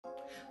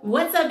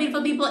What's up,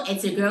 beautiful people?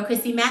 It's your girl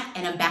Chrissy Mack,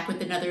 and I'm back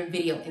with another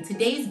video. In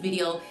today's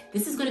video,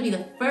 this is going to be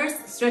the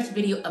first stretch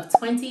video of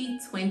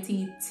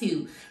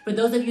 2022. For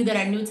those of you that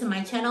are new to my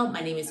channel,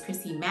 my name is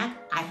Chrissy Mack.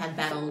 I have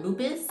battled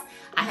lupus,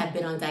 I have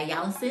been on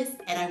dialysis,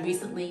 and I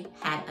recently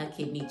had a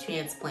kidney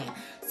transplant.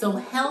 So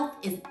health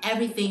is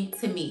everything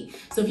to me.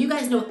 So if you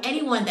guys know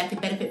anyone that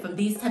could benefit from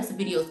these types of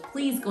videos,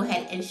 please go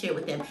ahead and share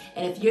with them.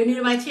 And if you're new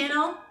to my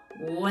channel,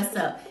 what's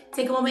up?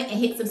 Take a moment and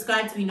hit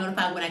subscribe to be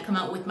notified when I come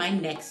out with my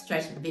next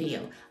stretch video.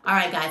 All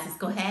right, guys, let's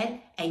go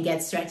ahead and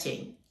get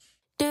stretching.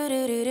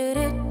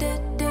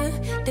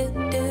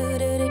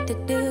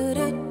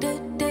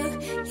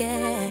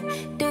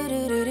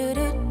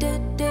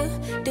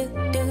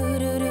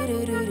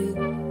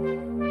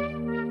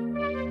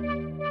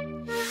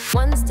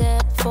 One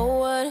step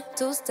forward,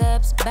 two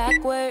steps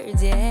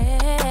backwards,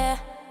 yeah.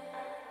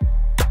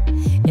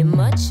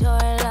 Immature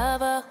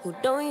lover who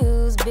don't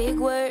use big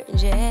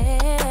words,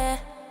 yeah.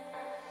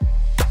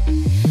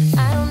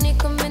 I don't need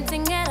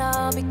convincing at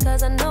all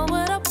because I know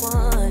what I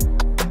want.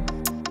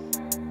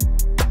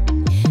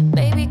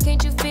 Baby,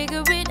 can't you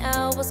figure it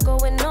out? What's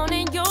going on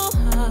in your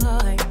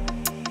heart?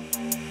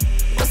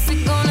 What's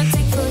it gonna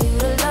take for you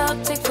to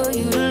love, take for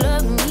you to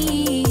love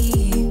me?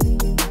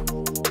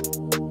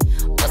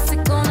 What's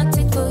it gonna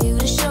take for you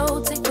to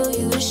show, take for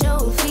you to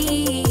show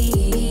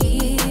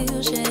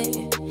feels,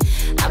 yeah.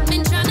 I've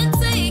been trying to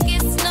take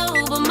it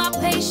slow, but my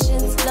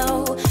patience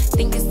low.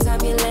 Think it's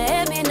time you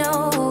let me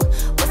know.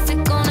 What's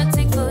it gonna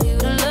take for you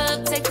to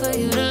love, take for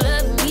you to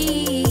love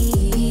me,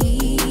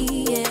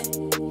 yeah.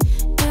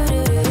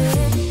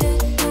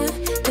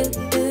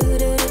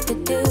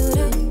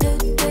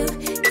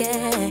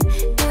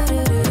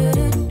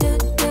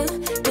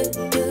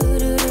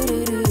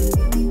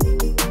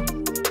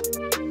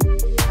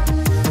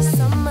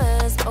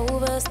 Summer's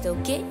over, still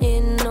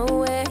getting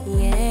nowhere,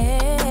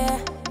 yeah.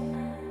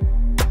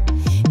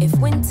 If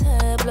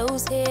winter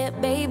blows here,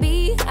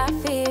 baby, I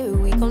fear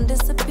we gon'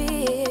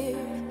 disappear.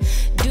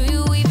 Do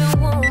you even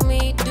want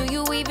me? Do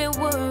you even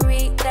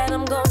worry that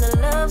I'm gonna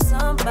love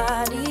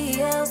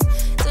somebody else?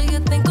 Do you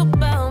think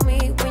about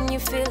me when you're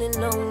feeling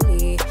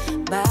lonely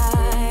by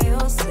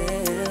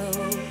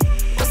yourself?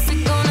 What's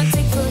it gonna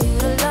take for you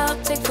to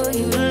love, take for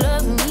you to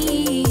love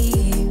me?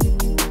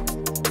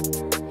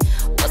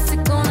 What's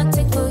it gonna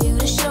take for you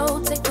to show,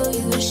 take for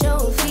you to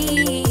show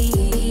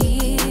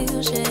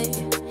feels, yeah.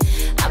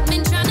 I've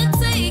been trying to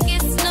take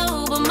it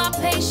slow, but my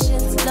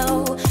patience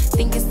low.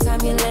 Think it's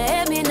time you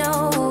let me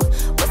know.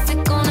 What's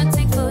it gonna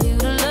take for you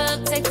to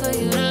love, take for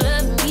you to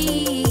love me,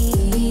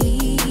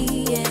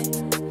 yeah.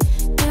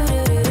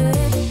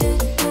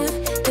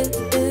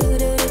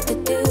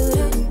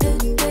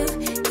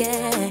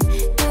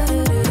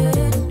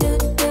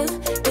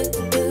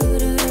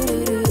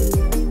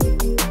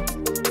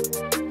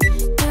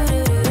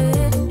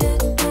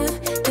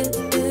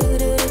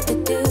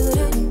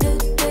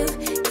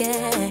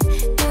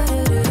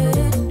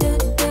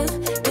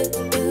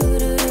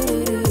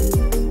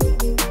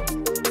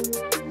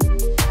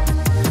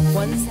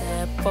 One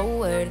step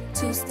forward,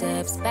 two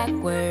steps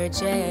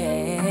backwards,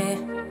 yeah.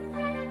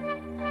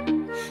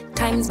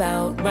 Time's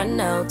about run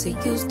out to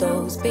use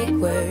those big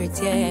words,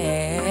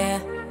 yeah.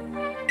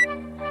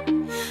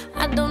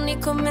 I don't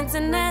need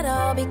convincing at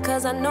all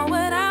because I know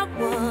what I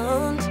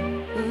want.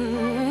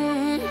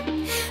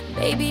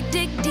 Baby,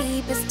 dig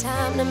deep, it's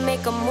time to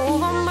make a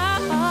move on my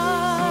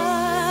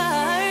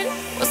heart.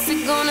 What's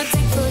it gonna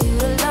take for you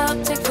to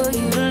love, take for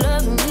you to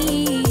love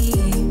me?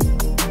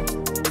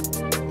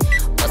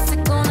 What's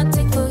it gonna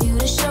take for you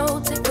to show,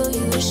 take for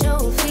you to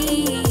show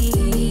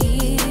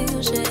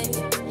feels, yeah.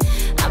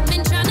 I've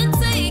been trying to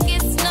take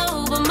it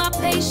slow, but my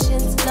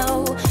patience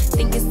low.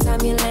 Think it's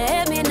time you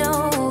let me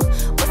know.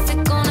 What's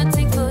it gonna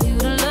take for you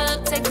to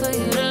love, take for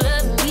you to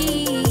love me,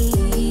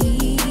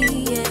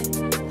 yeah.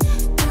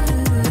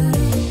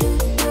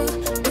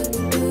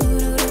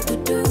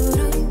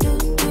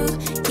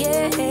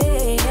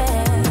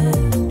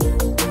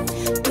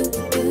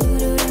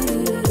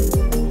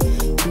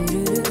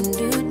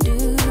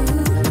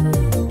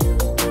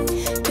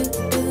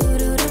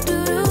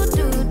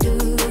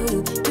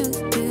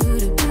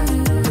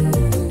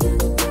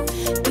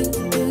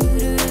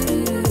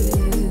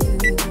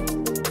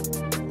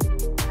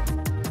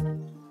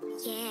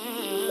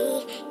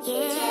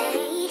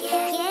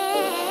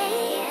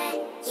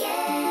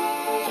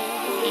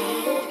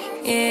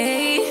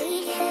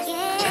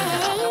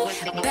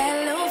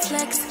 Bad little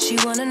flex, she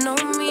wanna know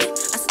me.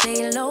 I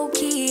stay low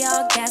key,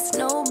 all gas,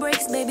 no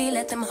brakes, baby,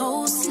 let them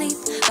hoes sleep.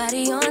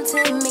 Body on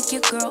 10, make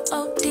your girl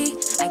OD.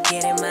 I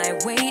get in my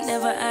way,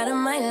 never out of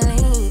my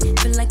lane.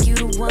 Feel like you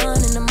the one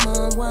and I'm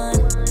on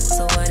one.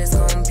 So what it's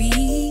gonna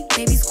be?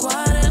 Baby,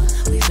 squad up,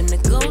 we finna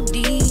go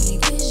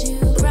deep.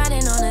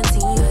 Riding on a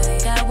team,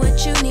 got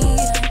what you need.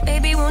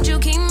 Baby, won't you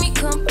keep me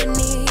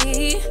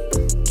company?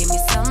 Give me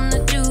something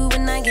to do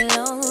when I get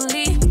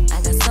lonely.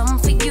 I got something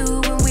for you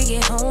when we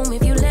get home.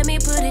 If you let me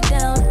put it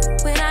down,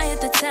 when I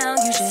hit the town,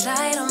 you should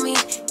slide on me.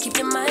 Keep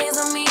your minds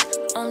on me.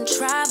 On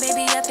try,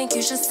 baby, I think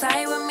you should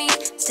side with me.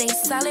 Stay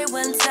solid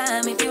one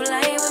time if you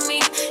lie with me.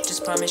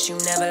 Just promise promise you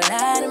never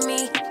lie to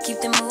me.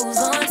 Keep the moves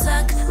on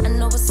tuck. I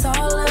know it's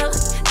all love.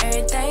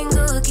 Everything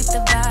good. Keep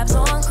the vibes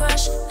on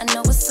crush. I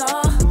know it's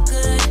all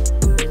good.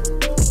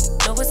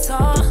 Know it's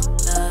all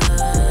love.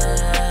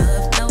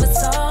 Know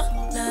it's all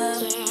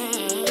love.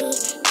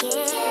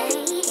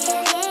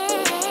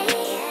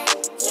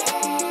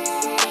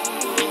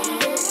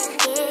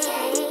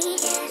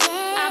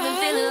 I've been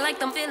feeling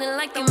like I'm feeling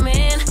like a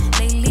man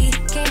lately.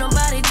 Can't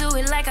nobody do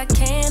it like I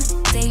can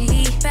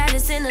daily.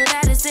 Baddest in the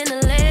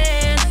land.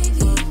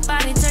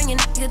 Body turn your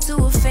nigga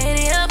to a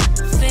fanny up.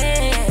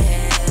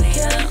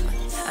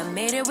 I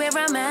made it where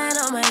I'm at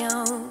on my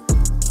own.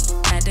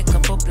 Had a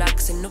couple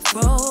blocks in the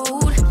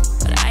road,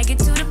 but I get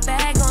to the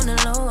bag on the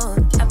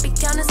loan. I be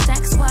counting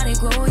stacks while they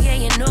grow, yeah,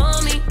 you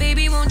know me.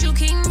 Baby, won't you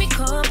keep me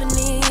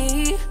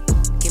company?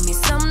 Give me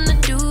something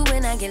to do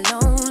when I get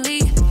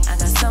lonely. I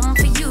got something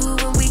for you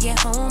when we get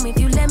home. If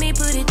you let me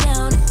put it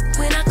down,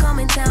 when I come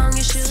in town,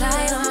 you should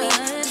slide on me.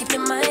 Keep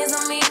your minds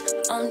on me.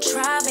 On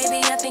try, baby,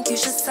 I think you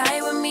should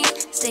side with me.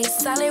 Stay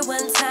solid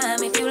one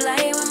time if you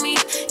lie with me.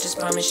 Just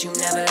promise you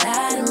never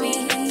lie to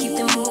me. Keep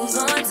the moves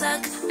on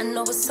tuck. I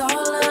know it's all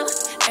love.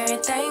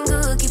 Everything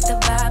good. Keep the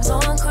vibes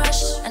on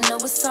crush. I know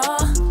it's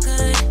all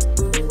good.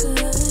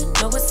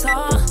 Know it's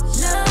all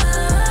love.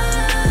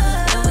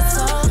 Know it's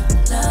all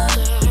love.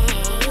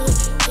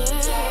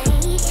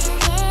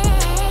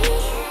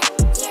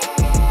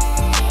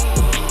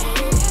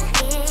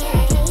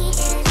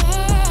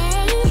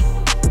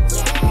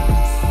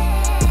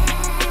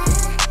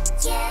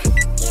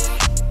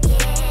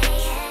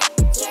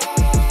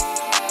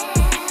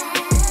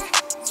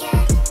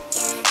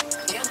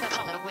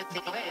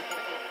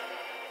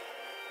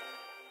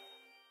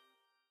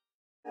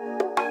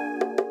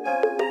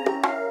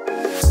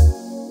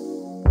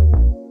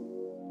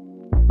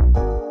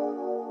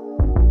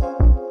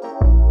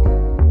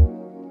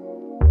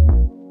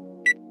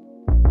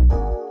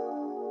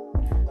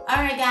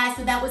 Alright guys,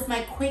 so that was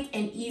my quick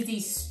and easy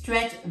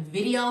stretch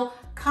video.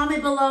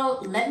 Comment below,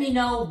 let me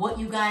know what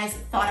you guys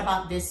thought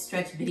about this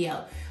stretch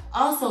video.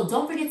 Also,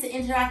 don't forget to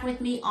interact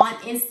with me on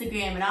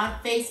Instagram and on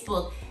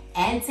Facebook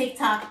and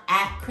TikTok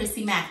at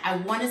Chrissy Mac. I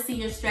want to see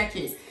your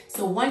stretches.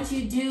 So once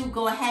you do,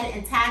 go ahead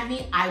and tag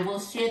me. I will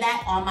share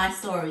that on my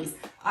stories.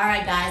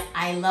 Alright guys,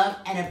 I love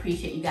and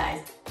appreciate you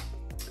guys.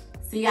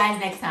 See you guys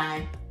next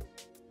time.